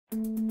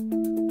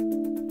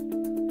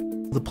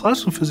The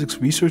Plasma Physics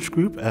Research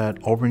Group at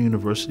Auburn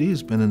University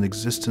has been in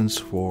existence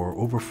for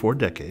over 4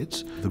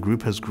 decades. The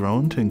group has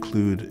grown to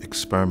include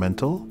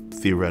experimental,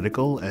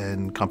 theoretical,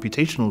 and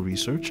computational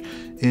research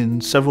in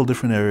several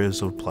different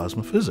areas of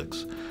plasma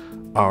physics.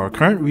 Our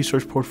current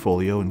research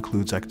portfolio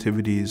includes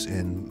activities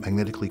in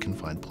magnetically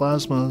confined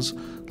plasmas,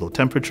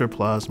 low-temperature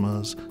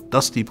plasmas,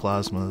 dusty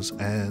plasmas,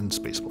 and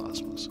space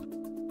plasmas.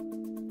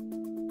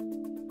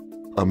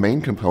 A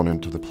main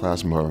component of the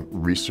plasma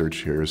research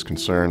here is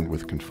concerned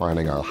with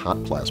confining our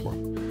hot plasma.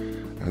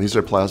 And these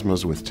are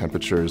plasmas with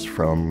temperatures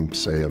from,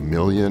 say, 1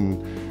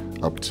 million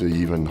up to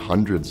even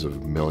hundreds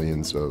of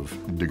millions of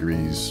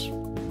degrees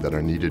that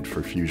are needed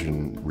for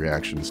fusion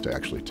reactions to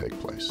actually take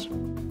place.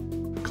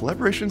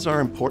 Collaborations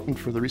are important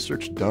for the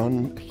research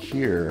done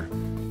here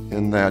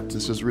in that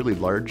this is really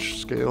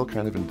large-scale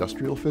kind of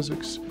industrial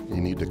physics.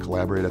 You need to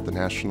collaborate at the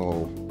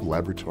national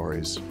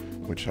laboratories,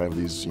 which have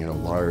these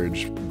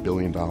large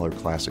billion-dollar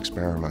class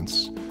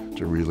experiments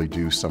to really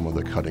do some of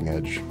the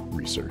cutting-edge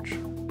research.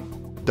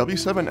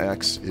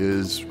 W7-X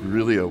is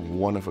really a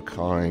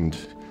one-of-a-kind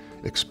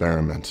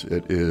experiment.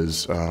 It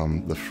is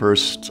the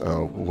first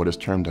what is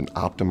termed an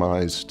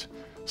optimized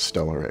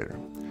stellarator.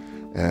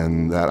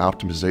 And that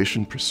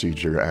optimization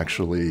procedure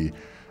actually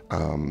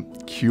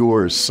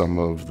cures some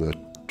of the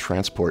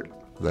transport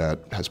that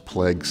has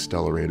plagued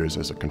stellarators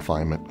as a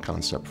confinement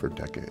concept for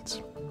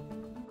decades.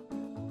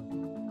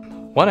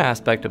 One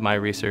aspect of my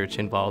research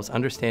involves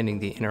understanding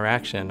the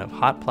interaction of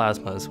hot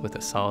plasmas with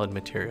a solid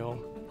material.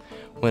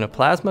 When a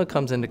plasma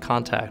comes into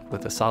contact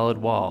with a solid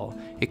wall,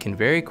 it can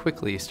very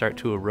quickly start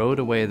to erode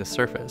away the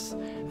surface,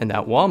 and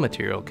that wall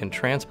material can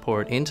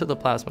transport into the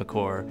plasma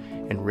core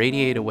and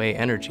radiate away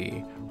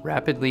energy,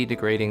 rapidly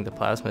degrading the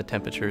plasma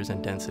temperatures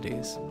and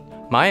densities.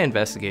 My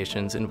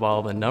investigations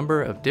involve a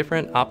number of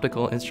different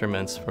optical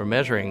instruments for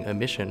measuring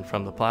emission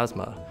from the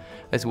plasma,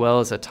 as well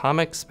as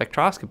atomic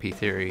spectroscopy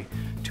theory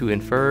to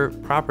infer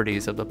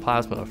properties of the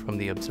plasma from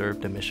the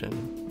observed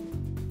emission.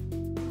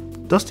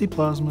 Dusty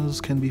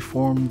plasmas can be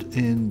formed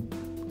in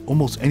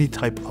almost any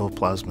type of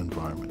plasma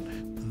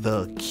environment.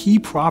 The key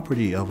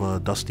property of a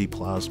dusty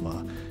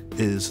plasma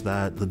is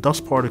that the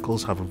dust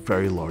particles have a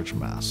very large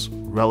mass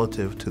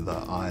relative to the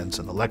ions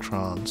and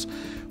electrons,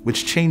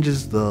 which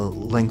changes the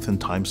length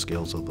and time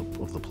scales of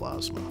the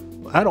plasma.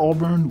 At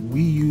Auburn,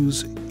 we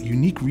use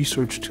unique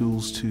research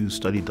tools to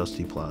study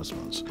dusty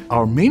plasmas.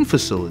 Our main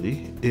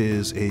facility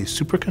is a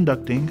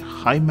superconducting,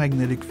 high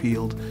magnetic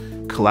field,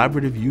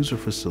 collaborative user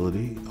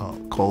facility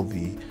called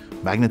the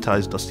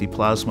Magnetized Dusty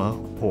Plasma,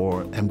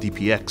 or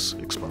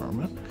MDPX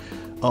experiment,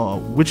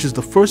 which is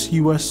the first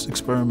U.S.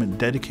 experiment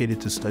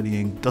dedicated to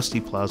studying dusty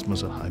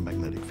plasmas at high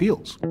magnetic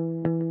fields.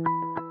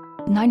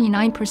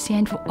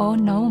 99% of all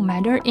known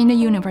matter in the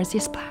universe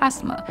is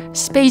plasma.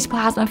 Space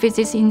plasma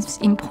physics is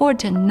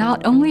important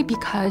not only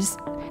because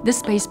the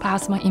space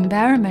plasma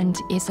environment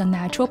is a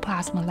natural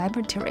plasma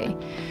laboratory,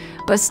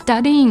 but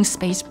studying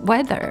space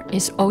weather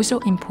is also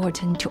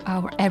important to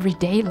our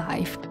everyday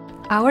life.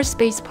 Our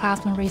space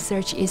plasma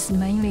research is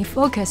mainly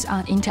focused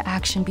on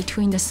interaction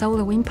between the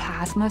solar wind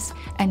plasmas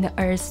and the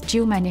Earth's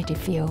geomagnetic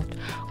field,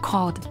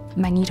 called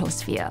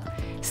magnetosphere,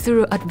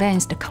 through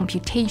advanced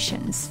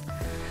computations.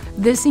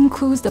 This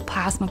includes the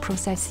plasma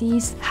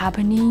processes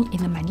happening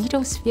in the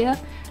magnetosphere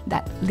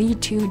that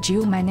lead to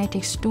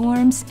geomagnetic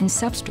storms and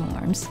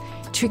substorms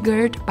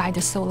triggered by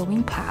the solar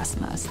wind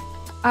plasmas.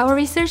 Our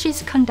research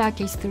is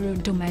conducted through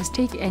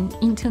domestic and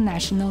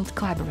international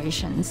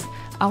collaborations.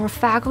 Our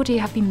faculty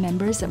have been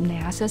members of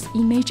NASA's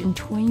Image and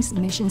Twins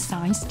mission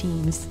science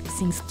teams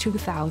since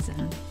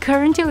 2000.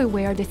 Currently,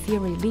 we are the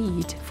theory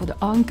lead for the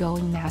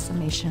ongoing NASA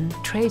mission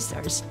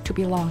TRACERS to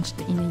be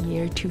launched in the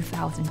year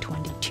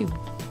 2022.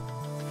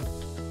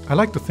 I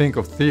like to think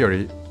of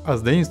theory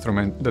as the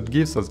instrument that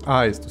gives us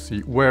eyes to see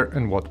where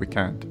and what we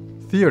can't.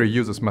 Theory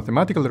uses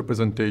mathematical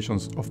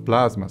representations of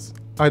plasmas,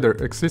 either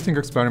existing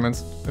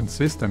experiments and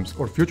systems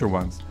or future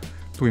ones,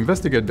 to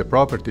investigate the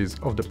properties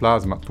of the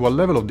plasma to a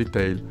level of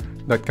detail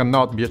that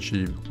cannot be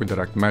achieved with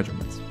direct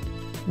measurements.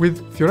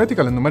 With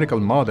theoretical and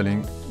numerical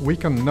modeling, we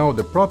can know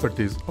the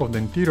properties of the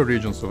interior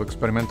regions of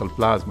experimental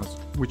plasmas,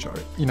 which are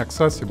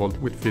inaccessible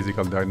with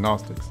physical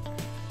diagnostics.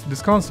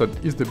 This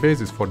concept is the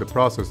basis for the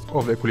process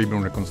of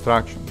equilibrium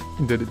reconstruction,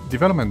 in the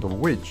development of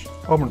which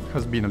Auburn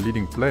has been a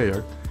leading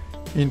player,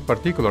 in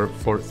particular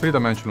for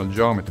three-dimensional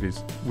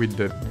geometries with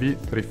the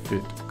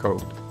V3-Fit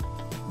code.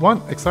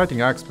 One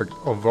exciting aspect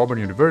of Auburn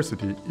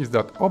University is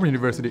that Auburn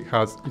University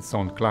has its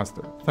own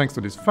cluster. Thanks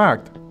to this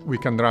fact, we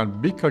can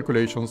run big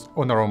calculations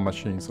on our own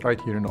machines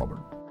right here in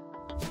Auburn.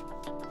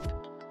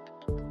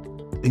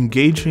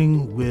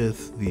 Engaging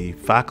with the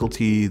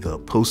faculty, the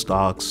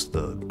postdocs,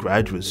 the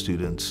graduate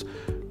students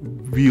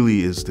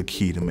really is the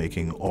key to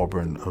making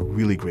Auburn a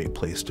really great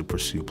place to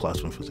pursue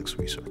plasma physics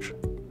research.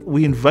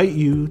 We invite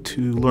you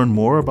to learn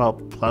more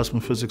about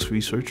plasma physics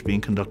research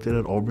being conducted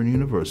at Auburn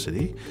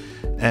University,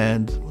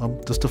 and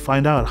just to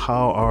find out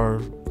how our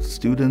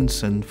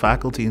students and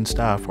faculty and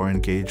staff are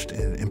engaged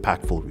in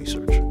impactful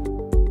research.